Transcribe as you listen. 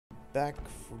back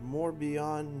for more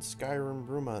beyond Skyrim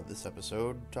Bruma this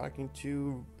episode, talking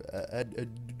to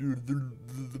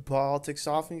the politics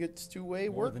often gets too More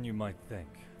wayward. than you might think.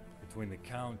 Between the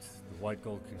Count, the White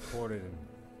Gold Concordat, and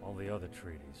all the other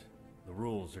treaties, the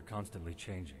rules are constantly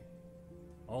changing.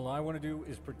 All I want to do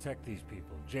is protect these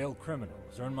people, jail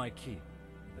criminals, earn my keep.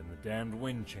 And then the damned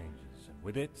wind changes, and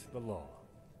with it, the law.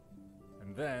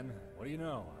 And then, what do you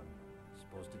know? I'm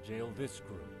supposed to jail this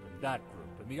group, and that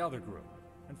group, and the other group.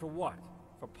 And for what?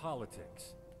 For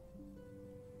politics.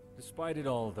 Despite it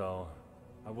all, though,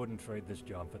 I wouldn't trade this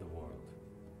job for the world.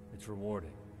 It's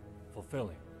rewarding,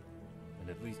 fulfilling, and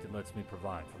at least it lets me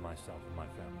provide for myself and my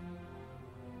family.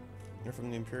 You're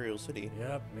from the Imperial City.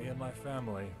 Yep, me and my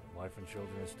family. Wife and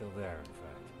children are still there, in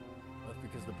fact. Left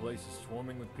because the place is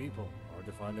swarming with people. Hard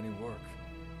to find any work.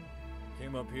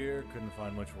 Came up here, couldn't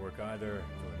find much work either.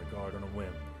 Joined the guard on a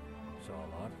whim. Saw a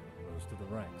lot, rose to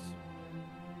the ranks.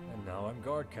 And now I'm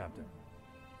guard captain.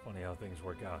 Funny how things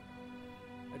work out.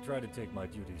 I try to take my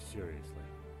duties seriously.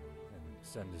 And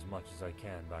send as much as I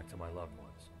can back to my loved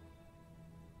ones.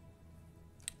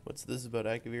 What's this about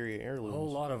Akaviri heirlooms? A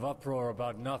whole lot of uproar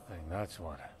about nothing, that's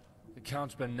what. The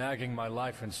Count's been nagging my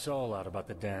life and soul out about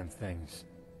the damn things.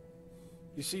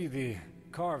 You see, the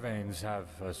Carvanes have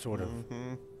a sort of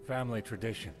family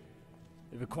tradition.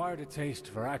 They've acquired a taste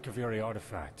for Akaviri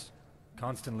artifacts,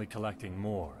 constantly collecting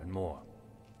more and more.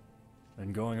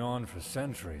 Been going on for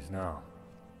centuries now.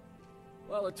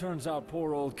 Well, it turns out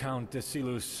poor old Count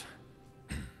Desilus,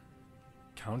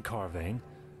 Count Carvane,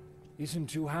 isn't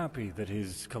too happy that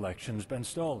his collection's been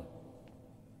stolen.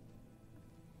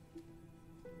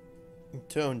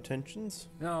 Tone tensions?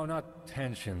 No, not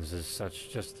tensions as such,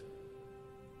 just...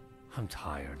 I'm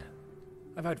tired.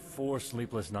 I've had 4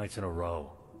 sleepless nights in a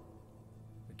row.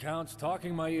 The Count's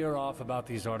talking my ear off about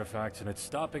these artifacts, and it's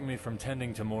stopping me from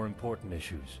tending to more important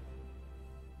issues.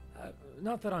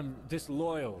 Not that I'm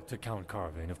disloyal to Count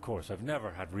Carvane, of course. I've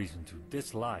never had reason to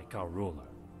dislike our ruler.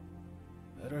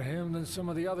 Better him than some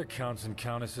of the other counts and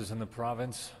countesses in the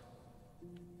province.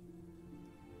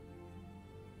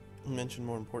 Mention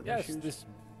more important Yes, issues? this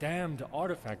damned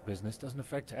artifact business doesn't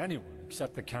affect anyone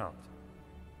except the Count.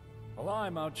 While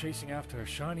I'm out chasing after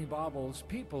shiny baubles,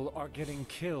 people are getting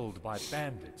killed by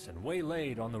bandits and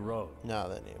waylaid on the road. No,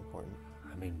 that ain't important.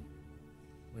 I mean,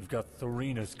 we've got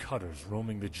Thorina's cutters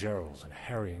roaming the Gerals and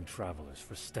harrying travelers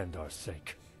for Stendar's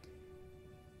sake.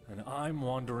 And I'm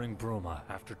wandering Bruma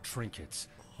after trinkets,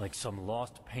 like some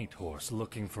lost paint horse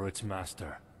looking for its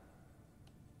master.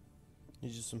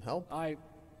 Need you some help?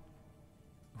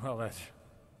 Well, that's...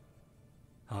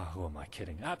 who am I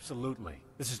kidding? Absolutely.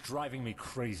 This is driving me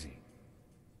crazy.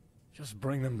 Just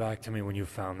bring them back to me when you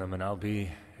found them, and I'll be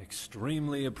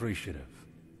extremely appreciative.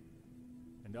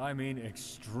 And I mean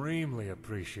extremely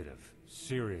appreciative.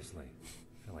 Seriously.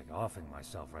 I feel like offing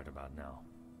myself right about now.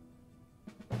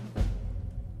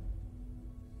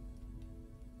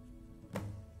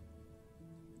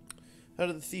 How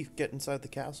did the thief get inside the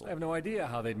castle? I have no idea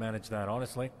how they'd manage that,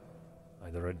 honestly.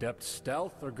 Either adept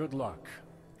stealth or good luck.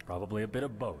 Probably a bit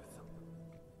of both.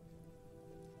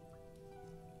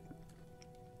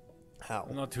 How?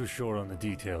 I'm not too sure on the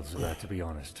details of that, to be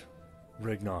honest.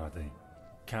 Rignar, the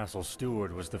castle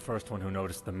steward, was the first one who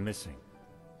noticed them missing.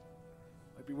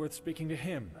 Might be worth speaking to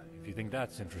him, if you think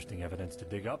that's interesting evidence to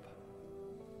dig up.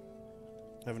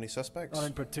 Have any suspects? Not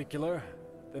in particular.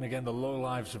 Then again, the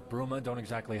lowlives of Bruma don't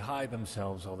exactly hide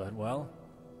themselves all that well.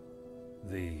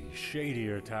 The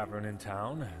shadier tavern in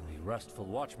town, the Restful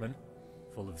Watchman,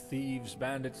 full of thieves,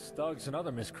 bandits, thugs, and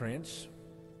other miscreants,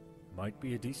 might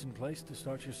be a decent place to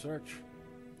start your search.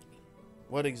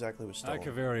 What exactly was stolen?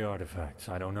 Akaviri Artifacts.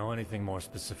 I don't know anything more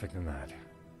specific than that.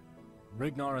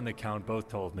 Rignar and the Count both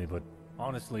told me, but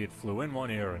honestly it flew in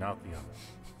one ear and out the other.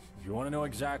 If you want to know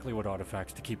exactly what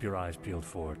artifacts to keep your eyes peeled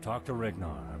for, talk to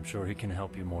Rignar. I'm sure he can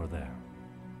help you more there.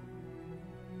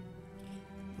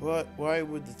 Why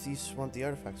would the thieves want the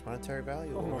artifacts? Monetary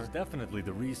value? Or? Almost definitely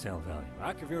the resale value.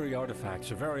 Akaviri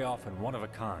artifacts are very often one of a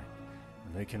kind,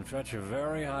 and they can fetch a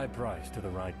very high price to the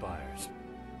right buyers.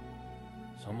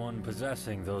 Someone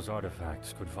possessing those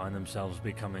artifacts could find themselves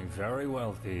becoming very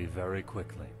wealthy very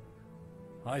quickly.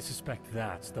 I suspect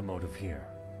that's the motive here.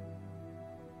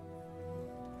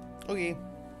 Okay.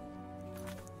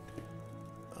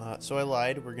 So I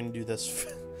lied. We're going to do this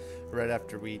right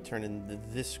after we turn in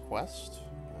this quest.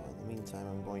 In the meantime,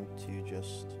 I'm going to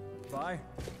just... Bye.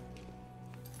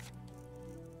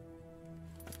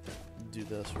 Do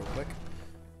this real quick.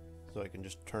 So I can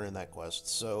just turn in that quest.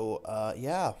 So,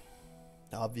 yeah.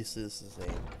 Obviously, this is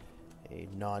a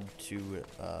nod to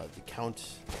the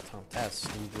Countess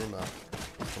in Bruma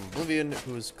from Oblivion,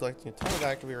 who is collecting a ton of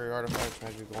Akaviri Artifacts and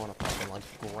actually go on a fucking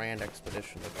like grand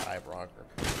expedition to Kybrock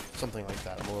or something like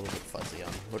that. I'm a little bit fuzzy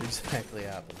on what exactly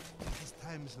happened. It's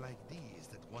times like these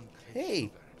that one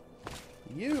Hey,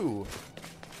 you.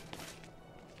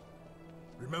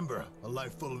 Remember, a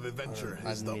life full of adventure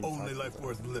I is didn't the mean to only talk life about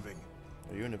worth living.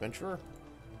 Are you an adventurer?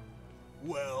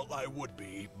 Well, I would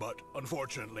be, but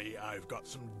unfortunately, I've got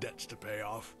some debts to pay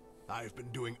off. I've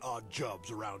been doing odd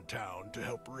jobs around town to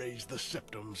help raise the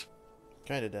symptoms.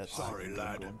 Kinda dead. Sorry,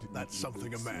 lad. That's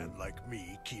something a man like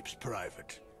me keeps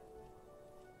private.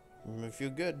 I feel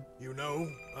good. You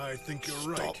know, I think you're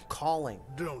Stop right. calling.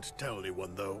 Don't tell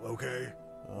anyone, though, okay?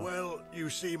 Well, you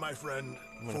see, my friend,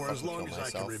 gonna for as fucking long kill as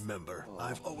I can myself. remember,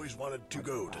 I've always wanted to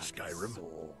go to Skyrim.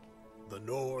 The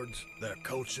Nords, their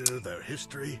culture, their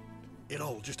history, it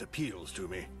all just appeals to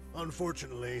me.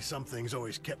 Unfortunately, something's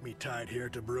always kept me tied here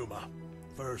to Bruma.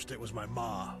 First, it was my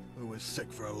ma, who was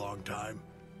sick for a long time.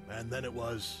 And then it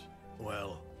was,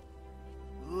 well,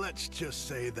 let's just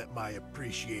say that my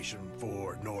appreciation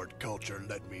for Nord culture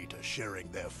led me to sharing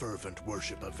their fervent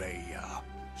worship of a,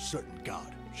 certain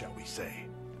god, shall we say.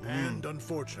 And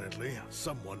unfortunately,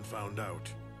 someone found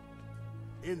out.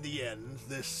 In the end,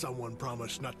 this someone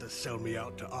promised not to sell me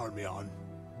out to Armion,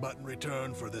 but in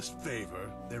return for this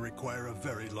favor, they require a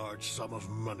very large sum of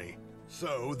money.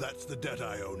 So that's the debt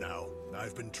I owe now.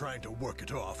 I've been trying to work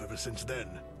it off ever since then.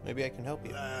 Maybe I can help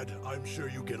you. Lad, I'm sure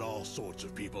you get all sorts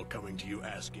of people coming to you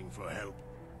asking for help.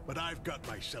 But I've got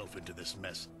myself into this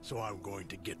mess, so I'm going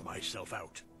to get myself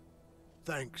out.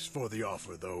 Thanks for the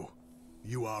offer, though.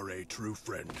 You are a true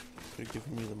friend. Could give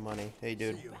me the money. Hey,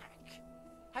 dude. So you're back.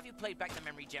 Have you played back the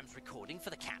Memory Gems recording for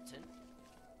the captain?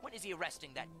 When is he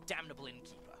arresting that damnable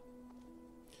innkeeper?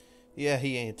 Yeah,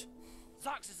 he ain't.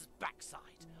 Zarx's backside.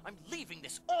 I'm leaving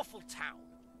this awful town.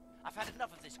 I've had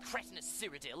enough of this cretinous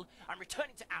Cyrodiil. I'm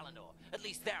returning to Alinor. At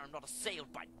least there I'm not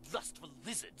assailed by lustful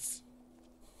lizards.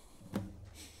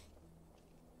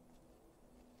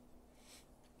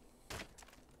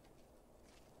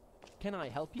 Can I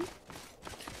help you?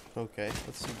 Okay,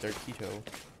 let's see Darkito,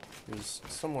 who's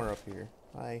somewhere up here.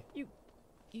 Hi.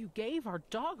 You gave our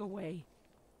dog away.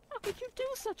 How could you do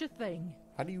such a thing?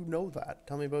 How do you know that?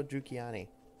 Tell me about Jukiani.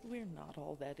 We're not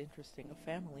all that interesting a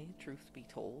family, truth be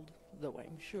told, though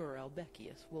I'm sure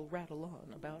Albekius will rattle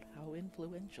on about how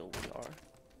influential we are.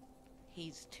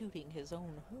 He's tooting his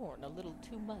own horn a little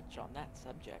too much on that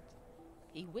subject.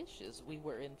 He wishes we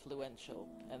were influential,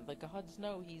 and the gods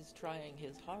know he's trying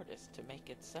his hardest to make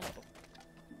it so.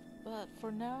 But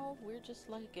for now, we're just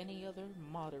like any other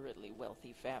moderately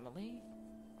wealthy family.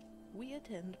 We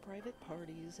attend private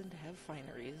parties and have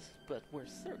fineries, but we're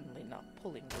certainly not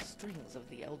pulling the strings of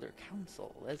the Elder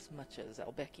Council as much as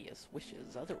Albekius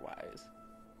wishes otherwise.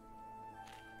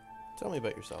 Tell me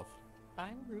about yourself.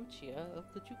 I'm Ruchia of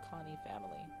the Jukani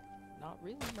family. Not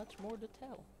really much more to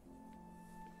tell.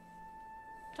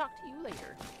 Talk to you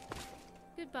later.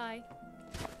 Goodbye.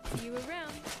 See you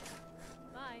around.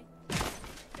 Bye.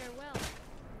 Farewell.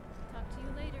 Talk to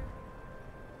you later.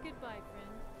 Goodbye, friend.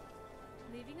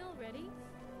 Leaving already?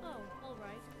 Oh, all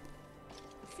right.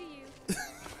 See you.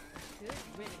 Good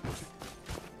riddance.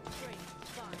 Great.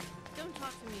 Fine. Don't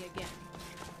talk to me again.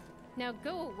 Now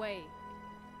go away.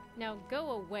 Now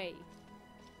go away.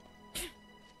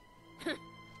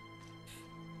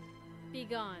 Be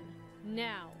gone.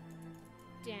 Now.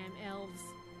 Damn elves.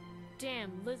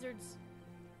 Damn lizards.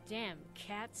 Damn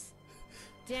cats.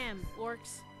 Damn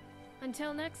orcs.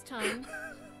 Until next time,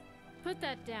 put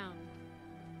that down.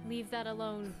 Leave that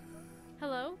alone.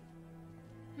 Hello?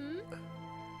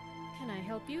 Can I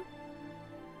help you?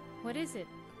 What is it?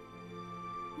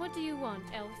 What do you want,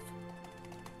 elf?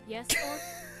 Yes, orc?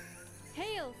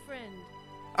 Hail, friend!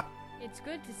 It's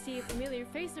good to see a familiar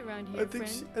face around here,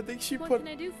 friend. I think she What put can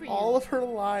I do for you? all of her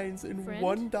lines in Friend?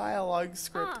 one dialogue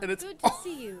script, and it's good to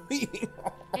see you.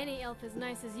 all- Any elf as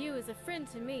nice as you is a friend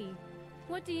to me.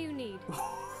 What do you need?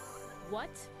 What?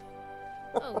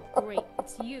 Oh, great,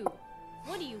 it's you.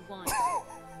 What do you want?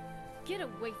 Get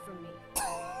away from me.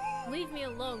 Leave me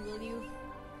alone, will you?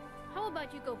 How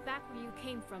about you go back where you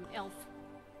came from, elf?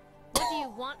 What do you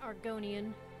want,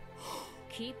 Argonian?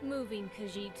 Keep moving,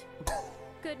 Khajiit.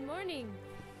 Good morning.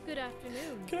 Good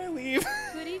afternoon. Can I leave?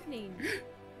 Good evening.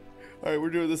 Alright, we're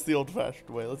doing this the old-fashioned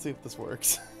way. Let's see if this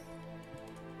works.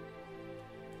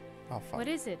 Oh, fuck. What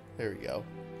is it? There we go.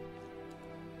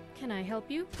 Can I help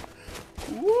you?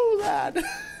 Woo, lad!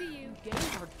 See you.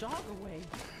 Gave our dog away.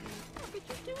 How could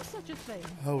you do such a thing?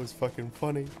 That was fucking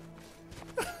funny.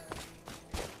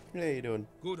 How you doing?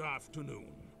 Good afternoon.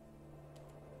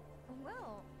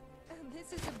 Well,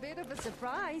 This is a bit of a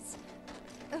surprise.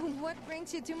 What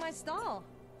brings you to my stall?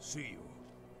 See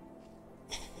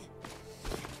you.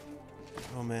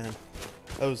 Oh man,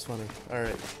 that was funny.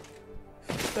 Alright.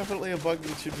 Definitely a bug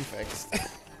that should be fixed.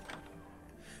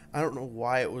 I don't know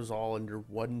why it was all under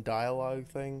one dialogue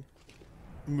thing.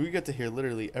 I mean, we got to hear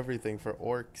literally everything for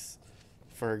orcs,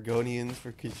 for Argonians,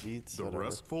 for Khajiits, The whatever.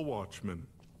 Restful Watchman.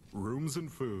 Rooms and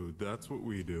food, that's what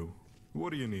we do.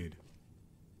 What do you need?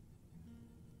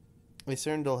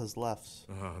 Cyrindil has left.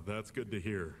 Ah, that's good to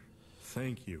hear.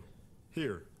 Thank you.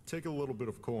 Here, take a little bit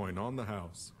of coin on the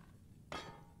house.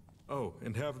 Oh,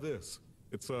 and have this.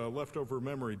 It's a leftover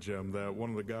memory gem that one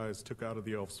of the guys took out of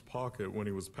the elf's pocket when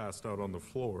he was passed out on the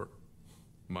floor.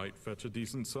 Might fetch a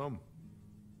decent sum.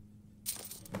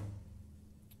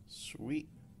 Sweet.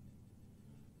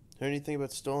 Heard anything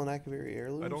about stolen Akaviri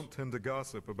heirlooms? I don't tend to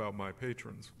gossip about my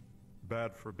patrons.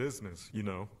 Bad for business, you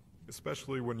know.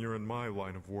 Especially when you're in my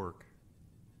line of work.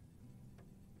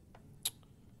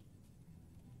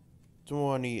 Don't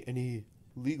want any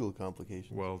legal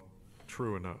complications. Well,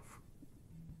 true enough.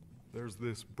 There's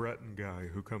this Breton guy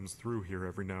who comes through here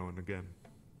every now and again.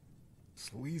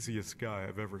 Sleaziest guy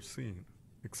I've ever seen.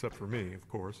 Except for me, of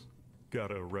course.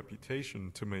 Got a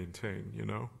reputation to maintain, you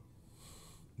know?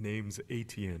 Name's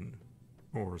Etienne,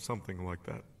 or something like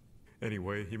that.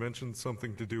 Anyway, he mentioned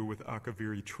something to do with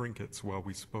Akaviri trinkets while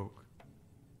we spoke.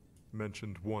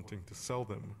 Mentioned wanting to sell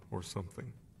them, or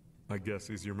something. I guess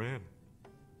he's your man.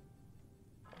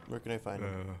 Where can I find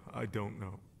him? I don't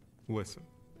know. Listen,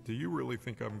 do you really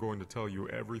think I'm going to tell you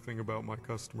everything about my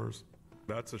customers?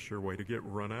 That's a sure way to get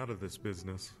run out of this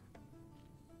business.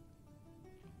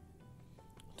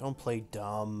 Don't play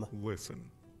dumb. Listen,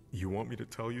 you want me to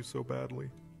tell you so badly?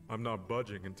 I'm not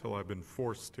budging until I've been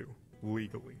forced to,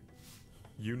 legally.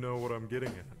 You know what I'm getting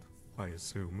at, I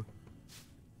assume.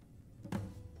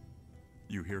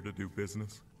 You here to do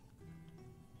business?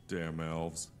 Damn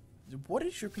elves. What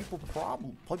is your people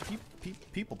problem?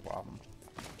 People problem?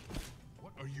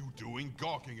 What are you doing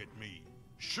gawking at me?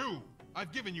 Shoo!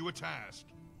 I've given you a task.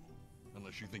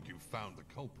 Unless you think you've found the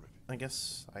culprit. I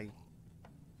guess I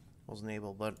wasn't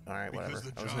able, but alright, whatever.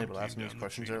 Because the I wasn't able to job ask came these down the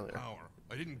questions chain of earlier. power.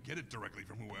 I didn't get it directly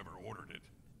from whoever ordered it.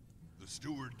 The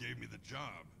steward gave me the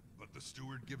job, but the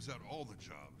steward gives out all the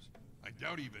jobs. I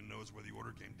doubt he even knows where the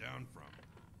order came down from.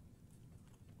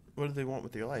 What do they want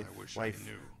with your life? I wish Life. I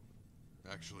knew.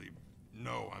 Actually,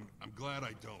 no, I'm glad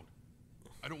I don't.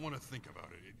 I don't want to think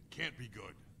about it. It can't be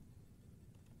good.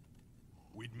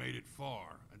 We'd made it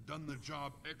far and done the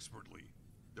job expertly.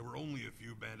 There were only a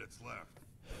few bandits left.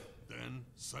 Then,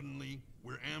 suddenly,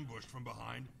 we're ambushed from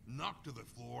behind, knocked to the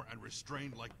floor, and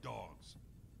restrained like dogs.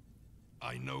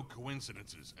 I know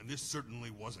coincidences, and this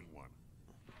certainly wasn't one.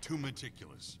 Too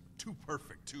meticulous, too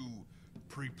perfect, too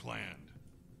pre-planned.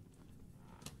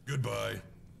 Goodbye.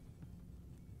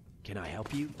 Can I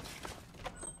help you?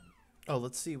 Oh,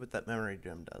 let's see what that memory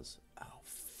gem does. Oh,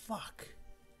 fuck.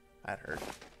 That hurt.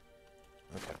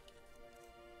 Okay.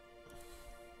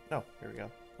 Oh, here we go.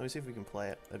 Let me see if we can play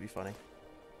it. That'd be funny.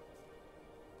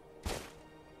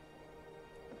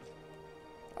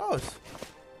 Oh,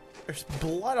 there's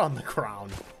blood on the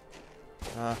ground.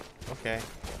 Okay.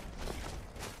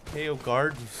 Hey, oh,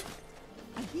 guards.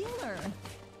 A healer.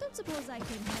 Don't suppose I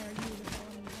can hire you to follow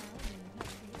me around and help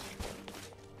me.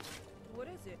 What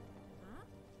is it? Huh?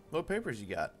 What papers you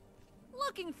got?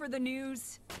 Looking for the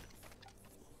news.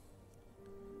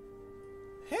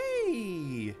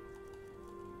 Hey!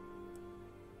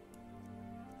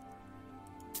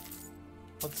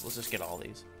 Let's just get all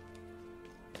these.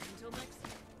 Until next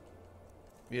time.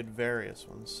 We had various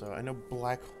ones, so I know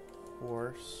Black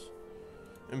Horse.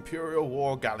 Imperial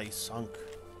War Galley sunk.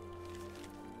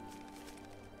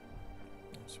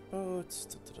 There's boats.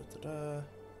 Da.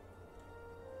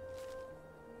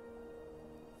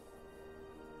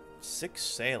 6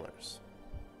 sailors.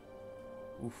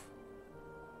 Oof.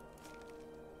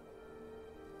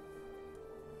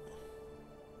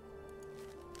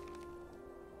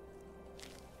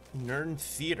 Nern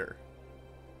Theater.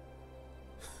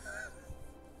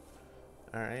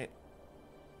 Alright.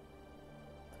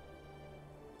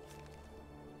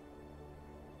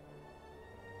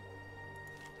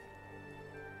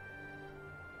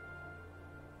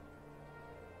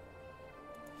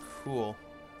 Cool.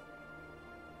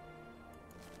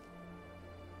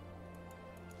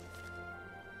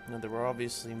 Now there were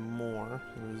obviously more.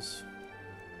 It was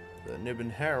the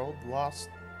Nibben Herald lost.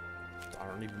 I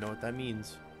don't even know what that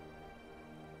means.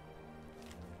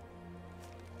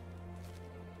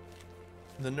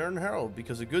 The Nern Herald,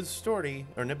 because a good story,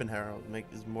 or Nibben Herald,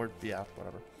 is more, yeah,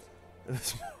 whatever.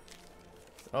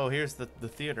 Oh, here's the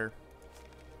theater.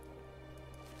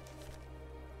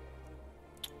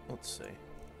 Let's see.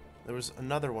 There was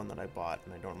another one that I bought,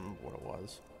 and I don't remember what it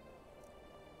was.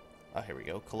 Ah, here we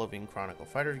go. Colovian Chronicle.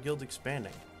 Fighter Guild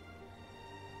expanding.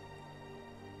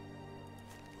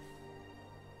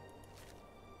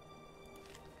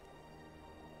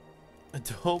 A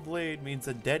dull blade means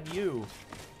a dead you.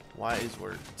 Wise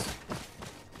words.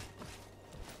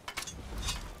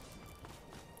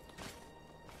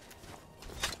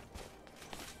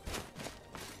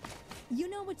 You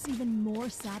know what's even more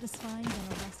satisfying than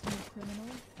arresting a criminal?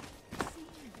 Seeing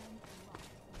them alive.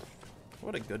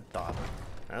 What a good thought.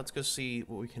 Alright, let's go see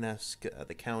what we can ask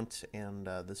the Count and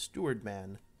the Steward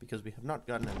Man, because we have not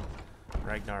gotten in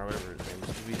Ragnar or whatever his name is,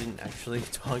 because we didn't actually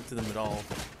talk to them at all.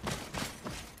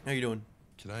 How you doing?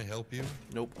 Can I help you?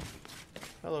 Nope.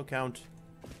 Hello, Count.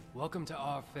 Welcome to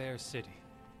our fair city.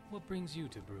 What brings you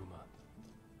to Bruma?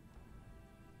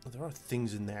 Oh, there are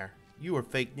things in there. You are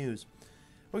fake news.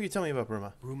 What can you tell me about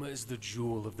Bruma? Bruma is the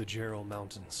jewel of the Gerald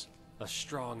Mountains. A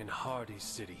strong and hardy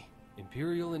city.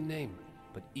 Imperial in name,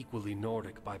 but equally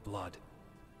Nordic by blood.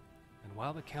 And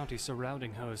while the county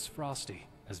surrounding her is frosty,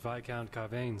 as Viscount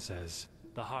Carvain says,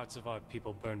 the hearts of our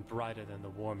people burn brighter than the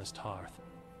warmest hearth.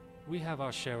 We have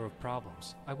our share of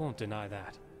problems, I won't deny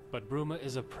that. But Bruma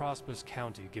is a prosperous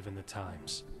county given the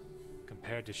times.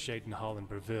 Compared to Shadenhall and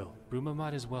Breville, Bruma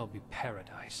might as well be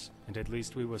paradise. And at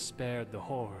least we were spared the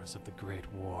horrors of the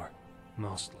Great War.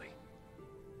 Mostly.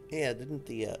 Yeah, didn't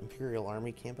the Imperial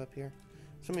Army camp up here?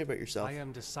 Tell me about yourself. I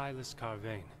am Decilis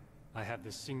Carvain. I have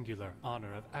the singular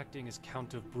honor of acting as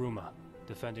Count of Bruma,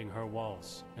 defending her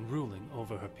walls and ruling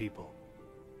over her people.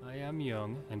 I am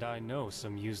young, and I know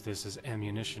some use this as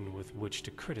ammunition with which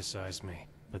to criticize me.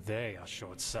 But they are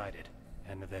short-sighted,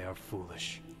 and they are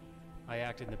foolish. I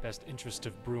act in the best interest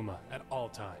of Bruma at all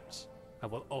times. I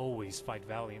will always fight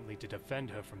valiantly to defend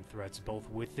her from threats both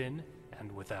within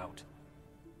and without.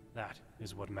 That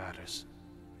is what matters.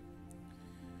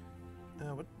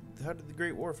 How did the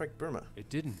Great War affect Bruma? It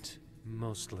didn't,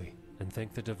 mostly, and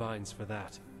thank the Divines for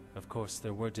that. Of course,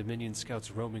 there were Dominion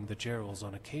scouts roaming the Gerals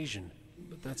on occasion,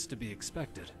 but that's to be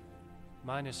expected.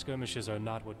 Minor skirmishes are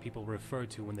not what people refer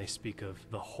to when they speak of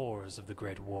the horrors of the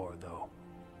Great War, though.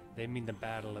 They mean the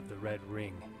Battle of the Red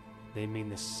Ring. They mean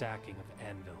the sacking of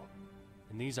Anvil.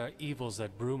 And these are evils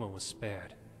that Bruma was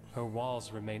spared. Her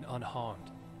walls remain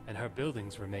unharmed, and her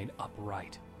buildings remain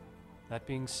upright. That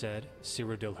being said,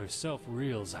 Cyrodiil herself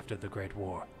reels after the Great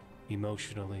War,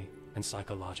 emotionally and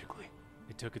psychologically.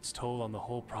 It took its toll on the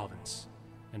whole province,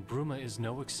 and Bruma is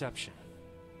no exception.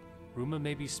 Bruma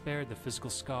may be spared the physical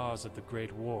scars of the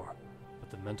Great War, but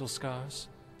the mental scars,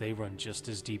 they run just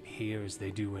as deep here as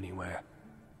they do anywhere.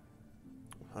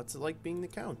 What's it like being the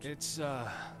Count? It's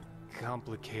a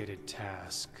complicated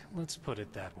task, let's put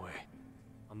it that way.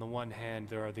 On the one hand,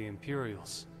 there are the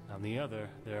Imperials. On the other,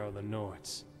 there are the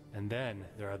Nords. And then,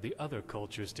 there are the other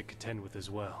cultures to contend with as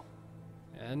well.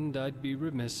 And I'd be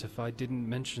remiss if I didn't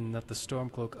mention that the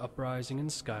Stormcloak uprising in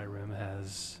Skyrim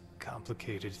has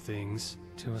complicated things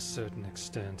to a certain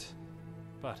extent.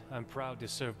 But I'm proud to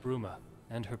serve Bruma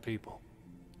and her people.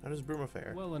 How does Bruma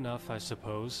fare? Well enough, I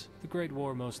suppose. The Great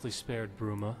War mostly spared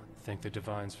Bruma. Thank the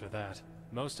Divines for that.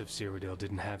 Most of Cyrodiil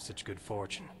didn't have such good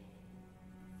fortune.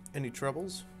 Any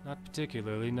troubles? Not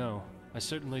particularly, no. I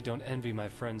certainly don't envy my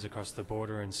friends across the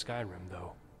border in Skyrim,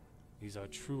 though. These are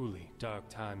truly dark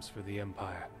times for the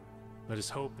Empire. Let us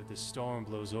hope that this storm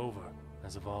blows over,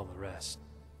 as of all the rest.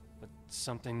 But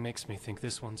something makes me think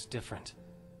this one's different.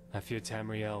 I fear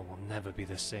Tamriel will never be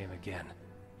the same again.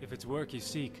 If it's work you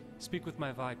seek, speak with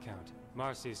my Viscount,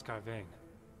 Marcius Carvain.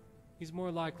 He's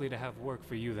more likely to have work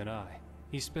for you than I.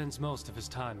 He spends most of his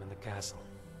time in the castle.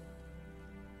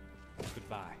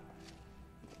 Goodbye.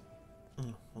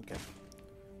 Okay.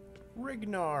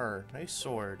 Rignar, nice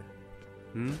sword.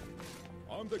 Hmm?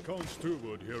 I'm the Count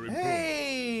Steward here in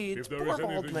Hey, Bruma. it's If there is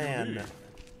Bald anything Man. you need,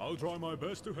 I'll try my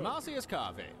best to help. Marcius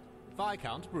Carvain,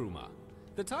 Viscount Bruma.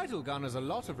 The title garners a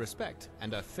lot of respect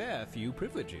and a fair few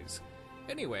privileges.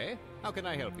 Anyway, how can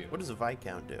I help you? What does a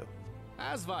Viscount do?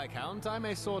 As Viscount, I'm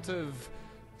a sort of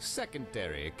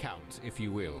secondary count, if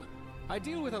you will. I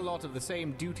deal with a lot of the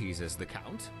same duties as the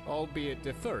Count, albeit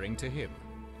deferring to him.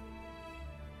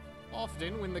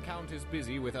 Often, when the Count is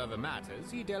busy with other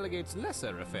matters, he delegates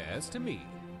lesser affairs to me.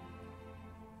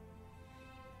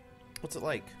 What's it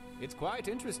like? It's quite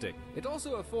interesting. It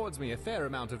also affords me a fair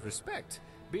amount of respect.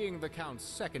 Being the Count's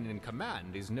second in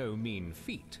command is no mean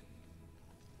feat.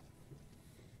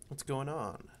 What's going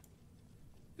on?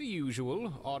 The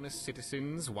usual, honest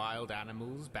citizens, wild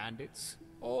animals, bandits,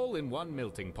 all in one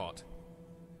melting pot.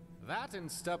 That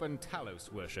and stubborn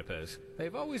Talos worshippers.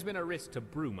 They've always been a risk to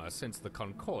Bruma since the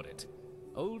Concordat.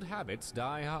 Old habits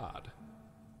die hard.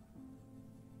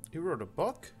 He wrote a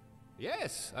book?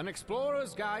 Yes, an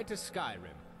explorer's guide to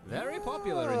Skyrim. Very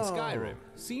popular in Skyrim.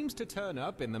 Seems to turn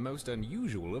up in the most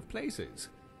unusual of places.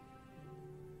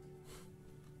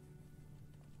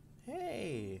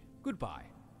 Hey. Goodbye.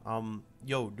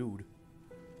 Yo, dude.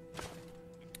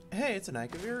 Hey, it's an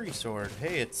Akaviri sword.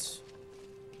 Hey, it's...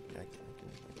 I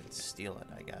can steal it,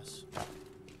 I guess.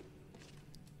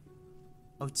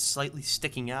 Oh, it's slightly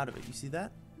sticking out of it. You see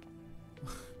that?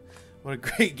 What a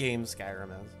great game Skyrim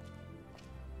is.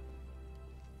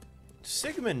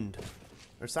 Sigmund.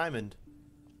 Or Simon.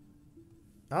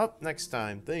 Up next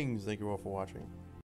time. Things. Thank you all for watching.